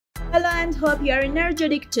Hello and hope you are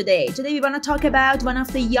energetic today. Today we want to talk about one of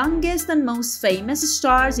the youngest and most famous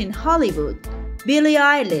stars in Hollywood, Billie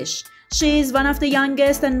Eilish. She is one of the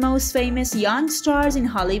youngest and most famous young stars in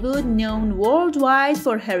Hollywood, known worldwide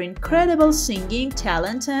for her incredible singing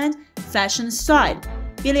talent and fashion style.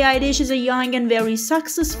 Billie Eilish is a young and very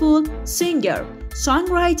successful singer,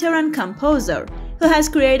 songwriter and composer who has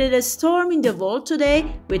created a storm in the world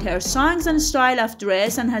today with her songs and style of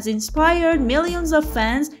dress and has inspired millions of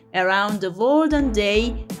fans around the world and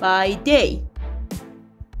day by day.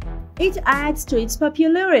 It adds to its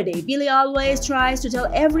popularity. Billie always tries to tell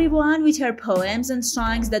everyone with her poems and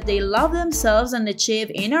songs that they love themselves and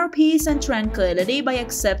achieve inner peace and tranquility by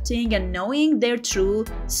accepting and knowing their true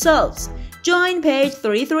selves. Join page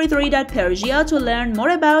 333.persia to learn more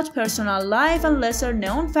about personal life and lesser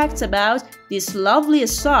known facts about this lovely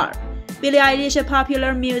star. Billie Eilish, a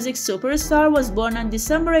popular music superstar, was born on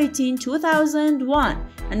December 18, 2001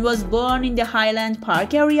 and was born in the Highland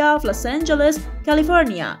Park area of Los Angeles,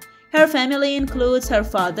 California. Her family includes her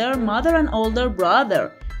father, mother, and older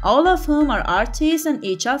brother, all of whom are artists, and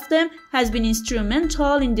each of them has been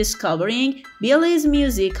instrumental in discovering Billie's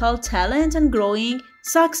musical talent and growing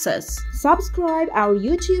success. Subscribe our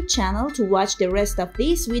YouTube channel to watch the rest of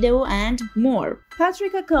this video and more.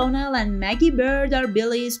 Patrick O'Connell and Maggie Bird are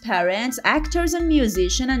Billie's parents, actors and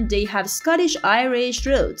musicians, and they have Scottish-Irish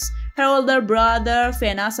roots. Her older brother,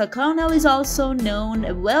 Fianna O'Connell, is also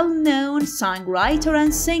a well-known songwriter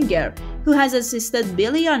and singer who has assisted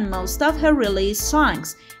Billie on most of her released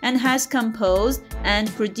songs and has composed and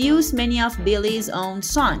produced many of Billie's own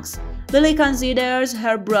songs. Billie considers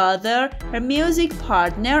her brother her music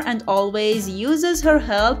partner and always uses her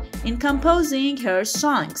help in composing her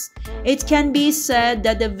songs. It can be said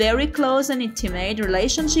that the very close and intimate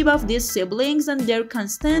relationship of these siblings and their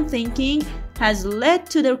constant thinking has led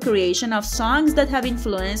to the creation of songs that have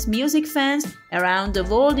influenced music fans around the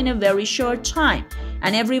world in a very short time.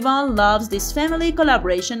 And everyone loves this family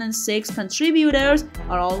collaboration, and 6 contributors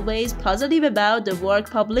are always positive about the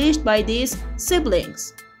work published by these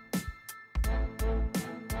siblings.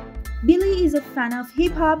 Billie is a fan of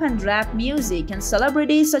hip-hop and rap music, and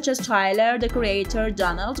celebrities such as Tyler, the Creator,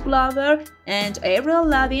 Donald Glover, and Avril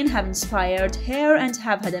Lavigne have inspired her and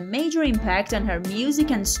have had a major impact on her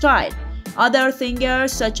music and style. Other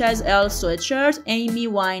singers such as Elle Sweatshirt, Amy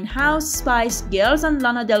Winehouse, Spice Girls, and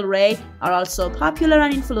Lana Del Rey are also popular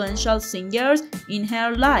and influential singers in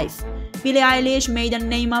her life. Billie Eilish made a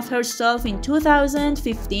name of herself in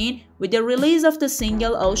 2015 with the release of the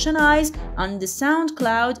single Ocean Eyes on the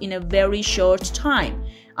SoundCloud in a very short time.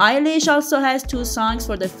 Eilish also has 2 songs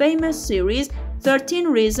for the famous series 13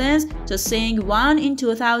 Reasons to Sing, one in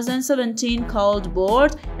 2017 called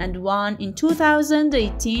Bored and one in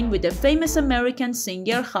 2018 with the famous American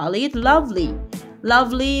singer Khalid Lovely.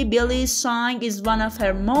 Lovely, Billie's song, is one of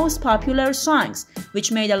her most popular songs,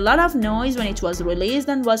 which made a lot of noise when it was released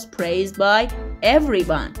and was praised by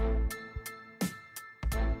everyone.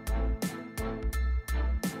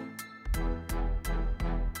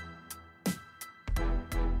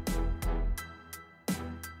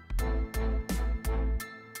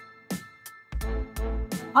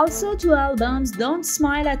 Also 2 albums, Don't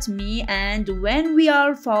Smile at Me and When We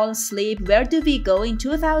All Fall Asleep, Where Do We Go, in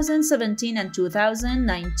 2017 and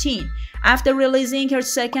 2019. After releasing her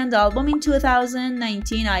second album in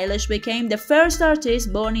 2019, Eilish became the first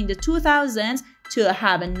artist born in the 2000s to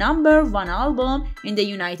have a #1 album in the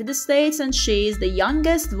United States, and she is the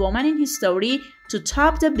youngest woman in history to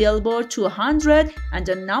top the Billboard 200 and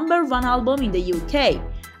the #1 album in the UK.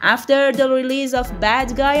 After the release of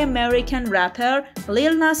Bad Guy, American rapper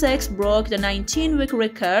Lil Nas X broke the 19-week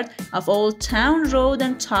record of Old Town Road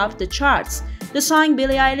and topped the charts. The song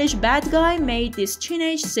Billie Eilish Bad Guy made this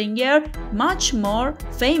teenage singer much more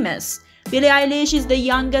famous. Billie Eilish is the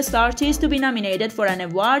youngest artist to be nominated for an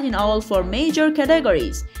award in all 4 major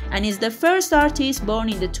categories and is the first artist born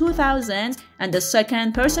in the 2000s and the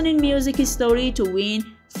second person in music history to win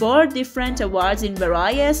 4 different awards in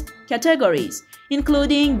various categories,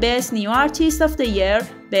 including Best New Artist of the Year,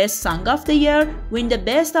 Best Song of the Year, win the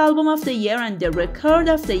Best Album of the Year and the Record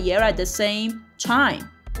of the Year at the same time.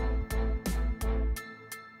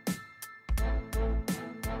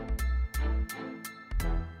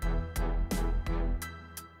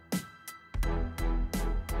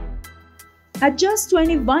 At just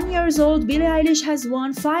 21 years old, Billie Eilish has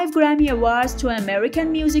won 5 Grammy Awards, 2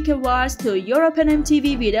 American Music Awards, 2 European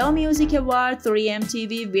MTV Video Music Awards, 3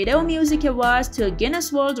 MTV Video Music Awards, 2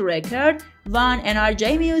 Guinness World Record, 1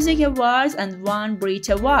 NRJ Music Awards, and 1 Brit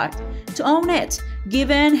Award. To own it,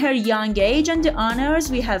 given her young age and the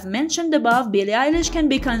honors we have mentioned above, Billie Eilish can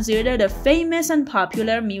be considered a famous and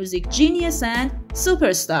popular music genius and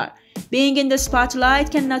superstar. Being in the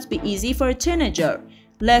spotlight cannot be easy for a teenager,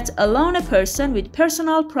 let alone a person with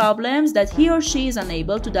personal problems that he or she is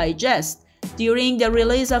unable to digest. During the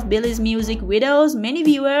release of Billie's music videos, many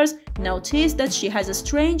viewers noticed that she has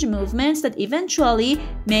strange movements that eventually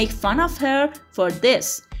make fun of her for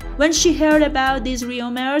this. When she heard about these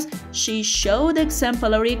rumors, she showed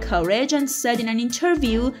exemplary courage and said in an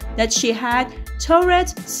interview that she had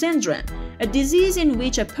Tourette syndrome, a disease in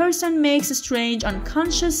which a person makes strange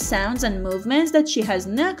unconscious sounds and movements that she has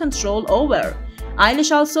no control over.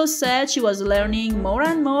 Eilish also said she was learning more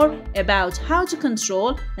and more about how to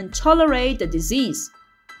control and tolerate the disease.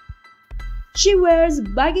 She wears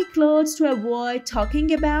baggy clothes to avoid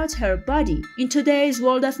talking about her body. In today's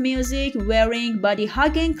world of music, wearing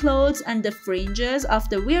body-hugging clothes and the fringes of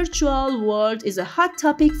the virtual world is a hot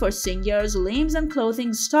topic for singers' limbs and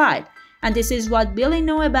clothing style, and this is what Billie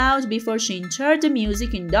knew about before she entered the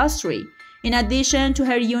music industry. In addition to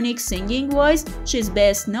her unique singing voice, she is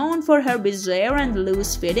best known for her bizarre and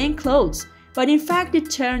loose-fitting clothes. But in fact, it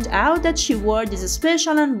turned out that she wore these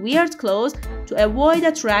special and weird clothes to avoid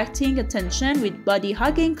attracting attention with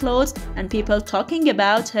body-hugging clothes and people talking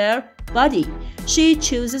about her body. She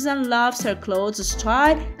chooses and loves her clothes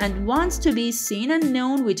style and wants to be seen and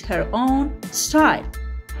known with her own style.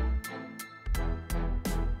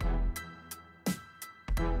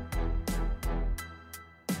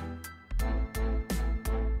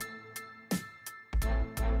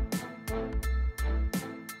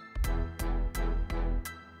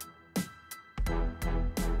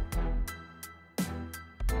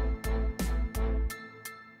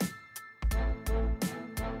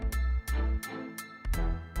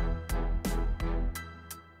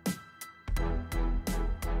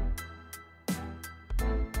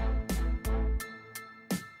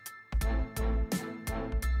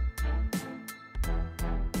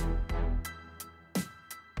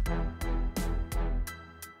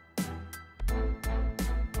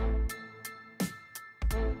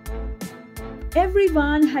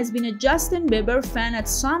 Everyone has been a Justin Bieber fan at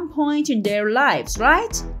some point in their lives,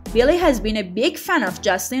 right? Billie has been a big fan of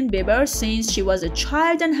Justin Bieber since she was a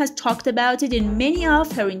child and has talked about it in many of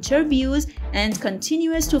her interviews and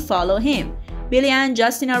continues to follow him. Billie and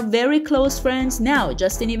Justin are very close friends now.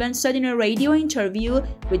 Justin even said in a radio interview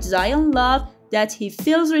with Zion Love that he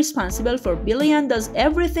feels responsible for Billie and does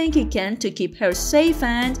everything he can to keep her safe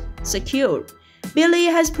and secure. Billie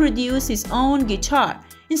has produced his own guitar.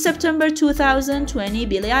 In September 2020,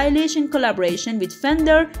 Billie Eilish, in collaboration with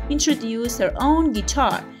Fender, introduced her own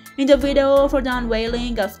guitar. In the video for the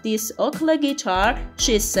unveiling of this ukulele guitar,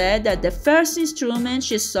 she said that the first instrument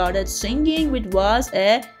she started singing with was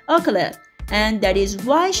a ukulele, and that is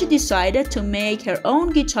why she decided to make her own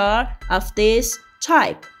guitar of this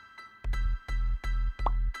type.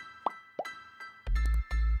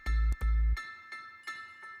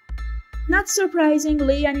 Not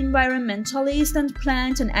surprisingly, an environmentalist and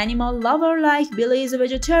plant and animal lover like Billie is a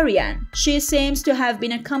vegetarian. She seems to have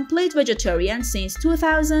been a complete vegetarian since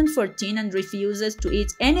 2014 and refuses to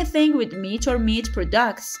eat anything with meat or meat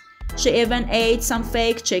products. She even ate some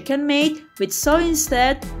fake chicken meat with soy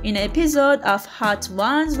instead in an episode of Hot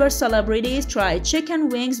Ones where celebrities tried chicken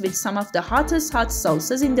wings with some of the hottest hot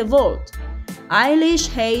sauces in the world. Eilish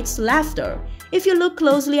hates laughter. If you look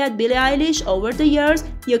closely at Billie Eilish over the years,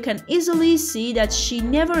 you can easily see that she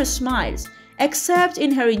never smiles, except in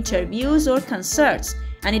her interviews or concerts,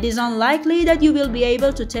 and it is unlikely that you will be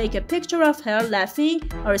able to take a picture of her laughing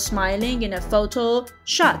or smiling in a photo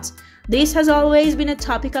shot. This has always been a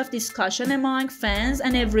topic of discussion among fans,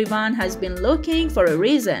 and everyone has been looking for a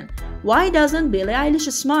reason. Why doesn't Billie Eilish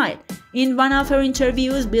smile? In one of her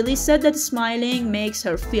interviews, Billie said that smiling makes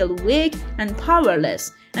her feel weak and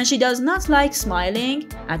powerless, and she does not like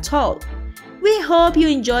smiling at all. We hope you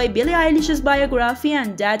enjoy Billie Eilish's biography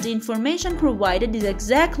and that the information provided is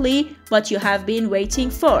exactly what you have been waiting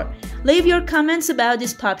for. Leave your comments about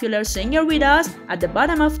this popular singer with us at the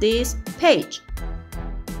bottom of this page.